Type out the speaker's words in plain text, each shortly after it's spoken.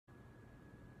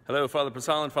Hello, Father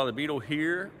Pasala and Father Bedel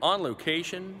here on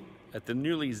location at the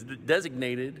newly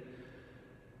designated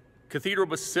Cathedral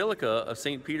Basilica of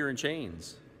St. Peter in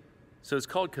Chains. So it's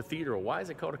called cathedral. Why is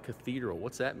it called a cathedral?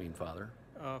 What's that mean, Father?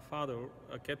 Father,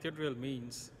 a cathedral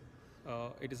means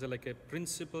it is like a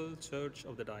principal church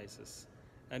of the diocese.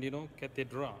 And you know,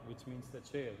 cathedra, which means the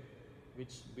chair,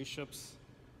 which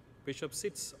bishop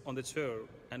sits on the chair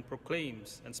and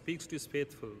proclaims and speaks to his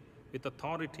faithful with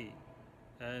authority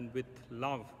and with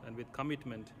love and with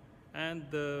commitment and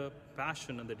the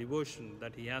passion and the devotion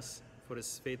that he has for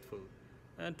his faithful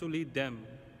and to lead them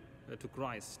to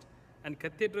Christ. And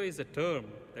cathedra is a term,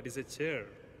 that is a chair,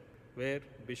 where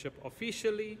bishop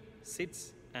officially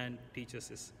sits and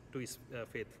teaches to his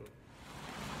faithful.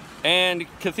 And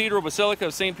Cathedral Basilica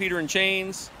of St. Peter in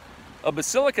Chains, a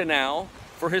basilica now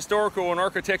for historical and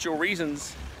architectural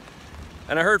reasons.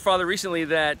 And I heard, Father, recently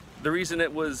that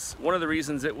one of the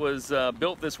reasons it was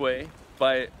built this way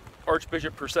by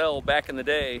Archbishop Pasala back in the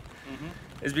day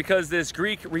is because this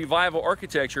Greek revival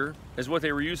architecture is what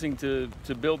they were using to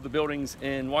build the buildings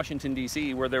in Washington,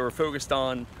 D.C., where they were focused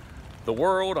on the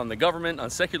world, on the government,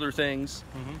 on secular things.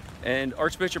 And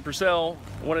Archbishop Pasala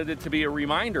wanted it to be a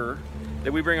reminder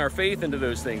that we bring our faith into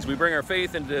those things. We bring our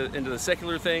faith into the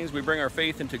secular things. We bring our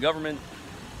faith into government.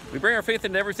 We bring our faith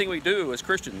into everything we do as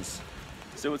Christians.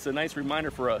 So it's a nice reminder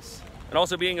for us. And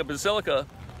also being a basilica,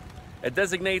 it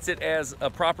designates it as a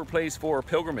proper place for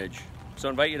pilgrimage. So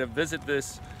I invite you to visit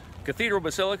this Cathedral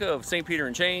Basilica of St. Peter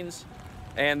in Chains.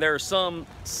 And there are some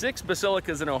 6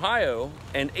 basilicas in Ohio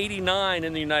and 89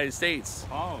 in the United States.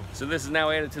 Wow. So this is now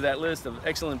added to that list of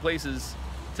excellent places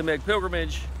to make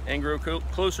pilgrimage and grow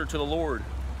closer to the Lord.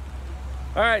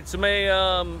 All right, so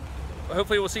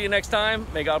hopefully we'll see you next time.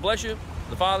 May God bless you,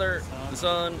 the Father, the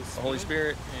Son, the Holy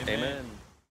Spirit. Amen.